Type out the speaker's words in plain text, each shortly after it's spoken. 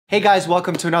Hey guys,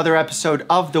 welcome to another episode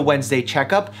of the Wednesday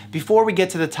Checkup. Before we get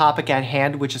to the topic at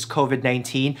hand, which is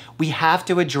COVID-19, we have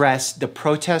to address the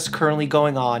protests currently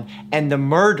going on and the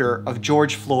murder of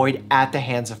George Floyd at the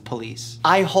hands of police.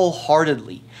 I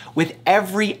wholeheartedly, with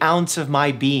every ounce of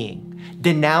my being,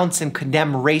 denounce and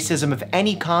condemn racism of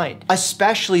any kind,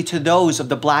 especially to those of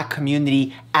the Black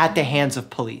community at the hands of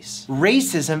police.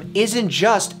 Racism isn't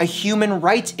just a human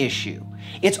rights issue.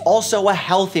 It's also a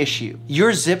health issue.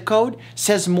 Your zip code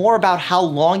says more about how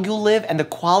long you live and the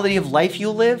quality of life you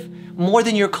live more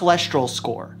than your cholesterol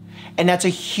score. And that's a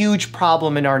huge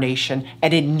problem in our nation,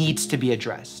 and it needs to be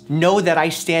addressed. Know that I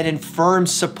stand in firm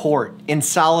support, in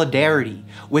solidarity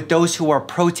with those who are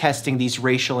protesting these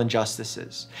racial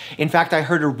injustices. In fact, I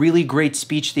heard a really great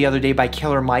speech the other day by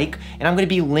Killer Mike, and I'm gonna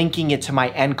be linking it to my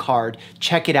end card.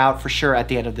 Check it out for sure at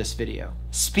the end of this video.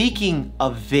 Speaking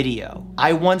of video,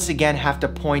 I once again have to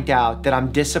point out that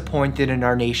I'm disappointed in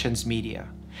our nation's media.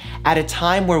 At a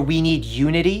time where we need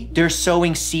unity, they're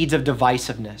sowing seeds of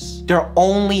divisiveness. They're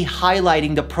only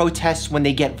highlighting the protests when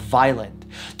they get violent.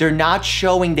 They're not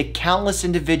showing the countless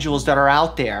individuals that are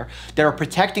out there that are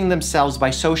protecting themselves by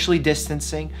socially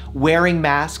distancing, wearing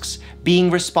masks,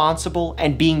 being responsible,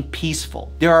 and being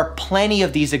peaceful. There are plenty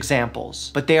of these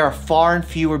examples, but they are far and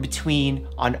fewer between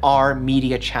on our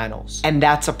media channels. And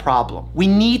that's a problem. We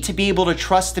need to be able to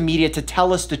trust the media to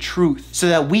tell us the truth so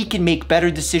that we can make better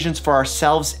decisions for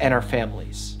ourselves and our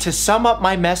families. To sum up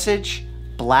my message,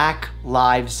 Black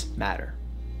Lives Matter.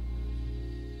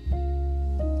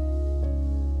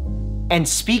 And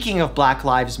speaking of Black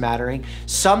Lives Mattering,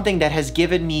 something that has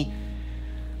given me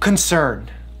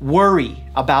concern, worry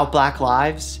about Black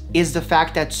lives is the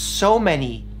fact that so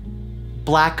many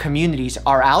Black communities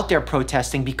are out there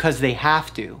protesting because they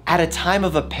have to. At a time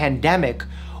of a pandemic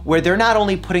where they're not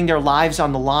only putting their lives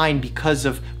on the line because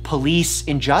of police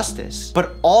injustice,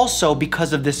 but also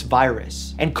because of this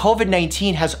virus. And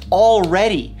COVID-19 has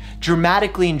already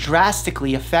dramatically and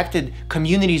drastically affected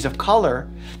communities of color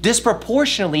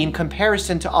disproportionately in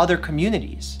comparison to other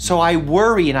communities. So I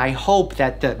worry and I hope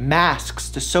that the masks,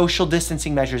 the social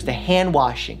distancing measures, the hand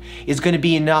washing is going to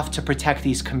be enough to protect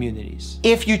these communities.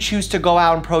 If you choose to go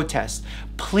out and protest,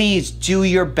 please do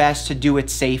your best to do it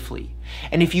safely.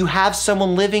 And if you have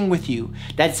someone living with you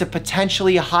that's a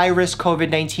potentially a high-risk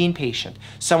COVID-19 patient,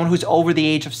 someone who's over the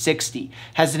age of 60,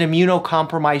 has an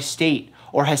immunocompromised state,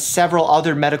 or has several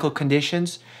other medical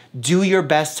conditions, do your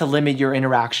best to limit your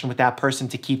interaction with that person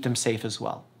to keep them safe as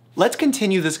well. Let's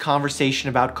continue this conversation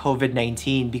about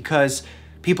COVID-19 because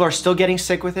people are still getting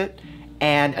sick with it.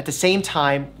 And at the same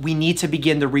time, we need to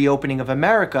begin the reopening of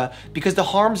America because the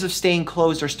harms of staying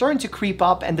closed are starting to creep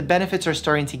up and the benefits are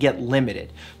starting to get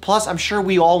limited. Plus, I'm sure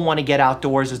we all want to get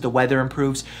outdoors as the weather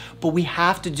improves, but we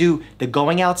have to do the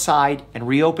going outside and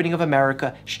reopening of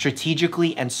America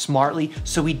strategically and smartly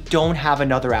so we don't have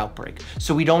another outbreak.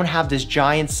 So we don't have this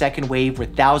giant second wave where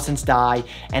thousands die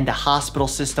and the hospital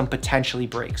system potentially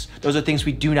breaks. Those are things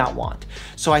we do not want.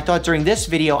 So I thought during this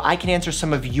video, I can answer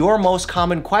some of your most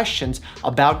common questions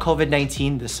about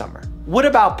COVID-19 this summer. What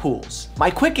about pools?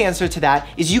 My quick answer to that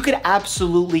is you could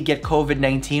absolutely get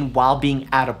COVID-19 while being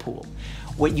at a pool.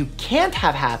 What you can't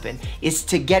have happen is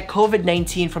to get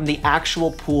COVID-19 from the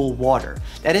actual pool water.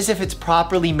 That is if it's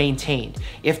properly maintained.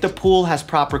 If the pool has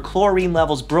proper chlorine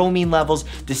levels, bromine levels,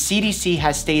 the CDC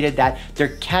has stated that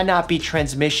there cannot be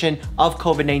transmission of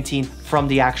COVID-19 from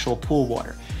the actual pool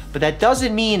water. But that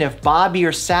doesn't mean if Bobby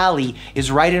or Sally is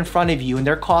right in front of you and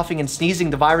they're coughing and sneezing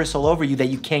the virus all over you that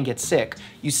you can't get sick.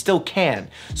 You still can.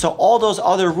 So all those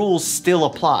other rules still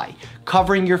apply.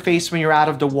 Covering your face when you're out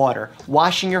of the water,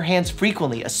 washing your hands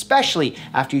frequently, especially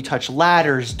after you touch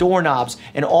ladders, doorknobs,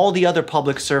 and all the other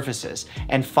public surfaces.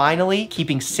 And finally,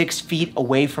 keeping 6 feet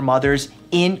away from others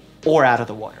in or out of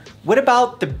the water. What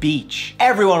about the beach?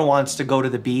 Everyone wants to go to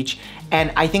the beach,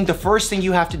 and I think the first thing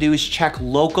you have to do is check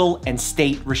local and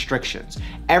state restrictions.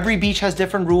 Every beach has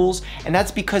different rules, and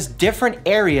that's because different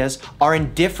areas are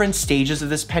in different stages of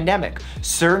this pandemic.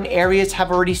 Certain areas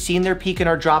have already seen their peak and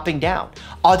are dropping down.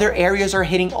 Other areas are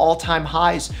hitting all-time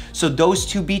highs, so those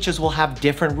two beaches will have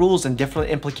different rules and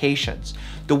different implications.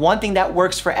 The one thing that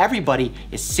works for everybody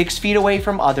is 6 feet away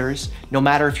from others, no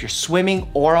matter if you're swimming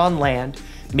or on land,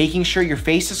 making sure your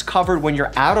face is covered when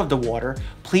you're out of the water.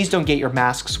 Please don't get your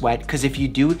masks wet, because if you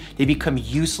do, they become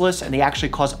useless and they actually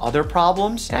cause other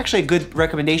problems. And actually a good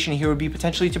recommendation here would be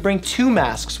potentially to bring 2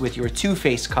 masks with you or 2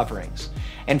 face coverings.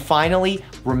 And finally,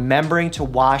 remembering to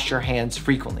wash your hands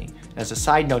frequently. As a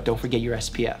side note, don't forget your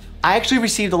SPF. I actually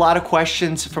received a lot of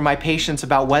questions from my patients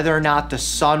about whether or not the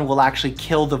sun will actually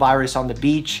kill the virus on the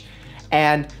beach.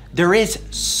 And There is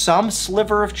some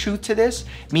sliver of truth to this,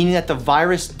 meaning that the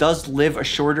virus does live a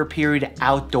shorter period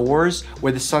outdoors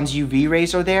where the sun's UV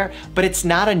rays are there, but it's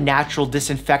not a natural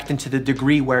disinfectant to the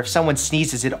degree where if someone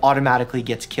sneezes, it automatically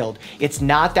gets killed. It's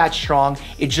not that strong.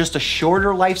 It's just a shorter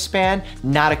lifespan,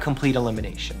 not a complete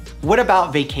elimination. What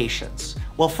about vacations?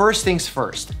 Well, first things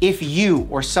first, if you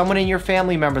or someone in your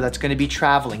family member that's going to be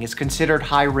traveling is considered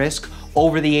high risk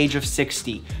over the age of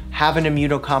 60, have an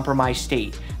immunocompromised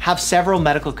state, have several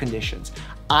medical conditions,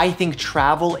 I think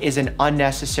travel is an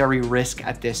unnecessary risk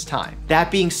at this time. That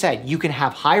being said, you can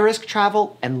have high risk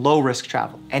travel and low risk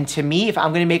travel. And to me, if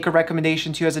I'm gonna make a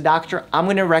recommendation to you as a doctor, I'm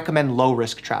gonna recommend low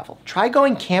risk travel. Try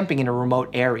going camping in a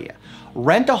remote area.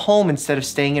 Rent a home instead of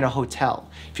staying in a hotel.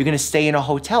 If you're gonna stay in a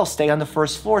hotel, stay on the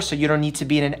first floor so you don't need to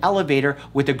be in an elevator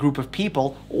with a group of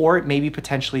people, or maybe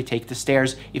potentially take the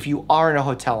stairs if you are in a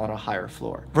hotel on a higher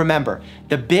floor. Remember,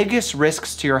 the biggest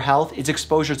risks to your health is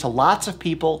exposure to lots of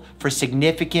people for a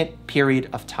significant period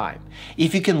of time.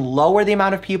 If you can lower the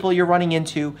amount of people you're running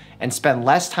into and spend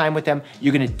less time with them,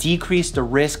 you're gonna decrease the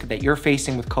risk that you're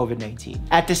facing with COVID-19.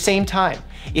 At the same time,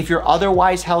 if you're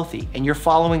otherwise healthy and you're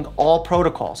following all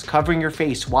protocols, covering your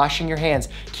face, washing your hands,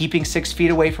 keeping 6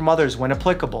 feet away from others when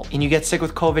applicable, and you get sick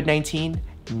with COVID-19,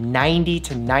 90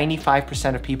 to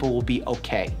 95% of people will be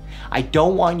okay. I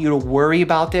don't want you to worry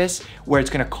about this where it's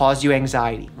gonna cause you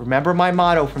anxiety. Remember my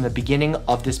motto from the beginning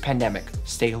of this pandemic,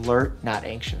 stay alert, not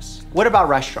anxious. What about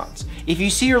restaurants? If you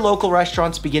see your local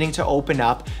restaurants beginning to open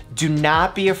up, do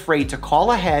not be afraid to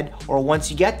call ahead or once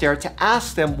you get there to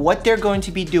ask them what they're going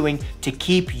to be doing to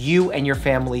keep you and your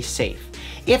family safe.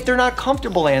 If they're not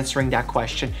comfortable answering that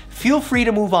question, feel free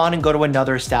to move on and go to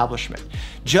another establishment.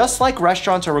 Just like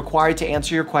restaurants are required to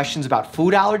answer your questions about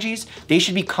food allergies, they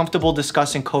should be comfortable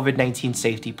discussing COVID-19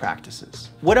 safety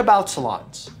practices. What about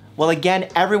salons? Well, again,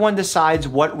 everyone decides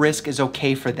what risk is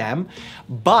okay for them,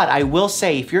 but I will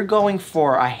say if you're going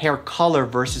for a hair color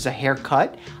versus a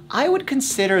haircut, I would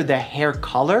consider the hair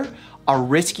color a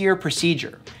riskier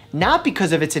procedure. Not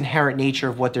because of its inherent nature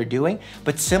of what they're doing,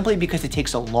 but simply because it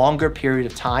takes a longer period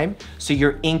of time, so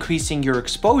you're increasing your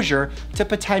exposure to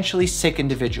potentially sick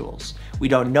individuals. We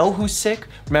don't know who's sick.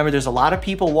 Remember, there's a lot of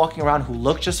people walking around who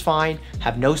look just fine,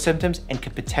 have no symptoms, and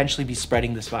could potentially be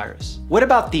spreading this virus. What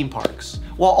about theme parks?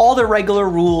 Well, all the regular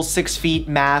rules, 6 feet,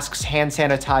 masks, hand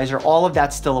sanitizer, all of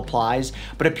that still applies,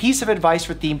 but a piece of advice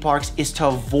for theme parks is to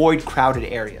avoid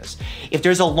crowded areas. If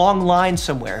there's a long line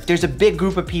somewhere, if there's a big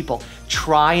group of people,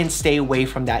 try and stay away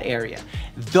from that area.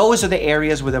 Those are the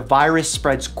areas where the virus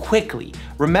spreads quickly.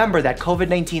 Remember that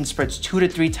COVID-19 spreads 2 to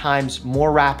 3 times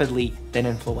more rapidly than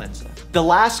influenza. The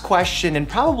last question, and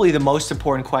probably the most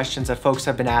important questions that folks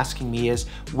have been asking me, is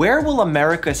where will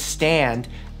America stand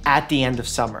at the end of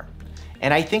summer?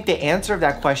 And I think the answer of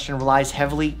that question relies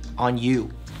heavily on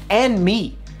you and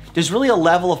me. There's really a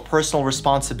level of personal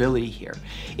responsibility here.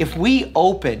 If we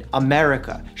open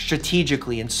America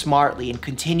strategically and smartly and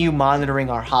continue monitoring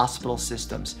our hospital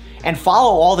systems and follow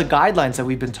all the guidelines that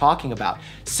we've been talking about,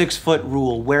 6-foot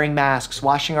rule, wearing masks,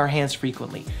 washing our hands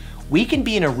frequently, we can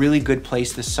be in a really good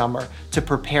place this summer to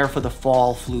prepare for the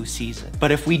fall flu season.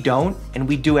 But if we don't, and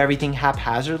we do everything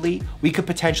haphazardly, we could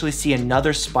potentially see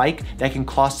another spike that can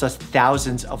cost us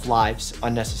thousands of lives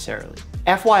unnecessarily.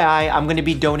 FYI, I'm gonna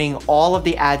be donating all of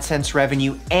the AdSense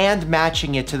revenue and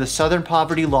matching it to the Southern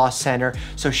Poverty Law Center,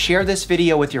 so share this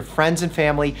video with your friends and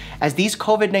family as these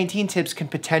COVID-19 tips can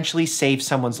potentially save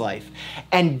someone's life.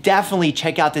 And definitely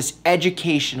check out this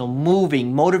educational,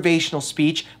 moving, motivational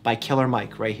speech by Killer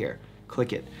Mike right here.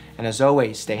 Click it. And as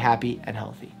always, stay happy and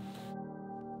healthy.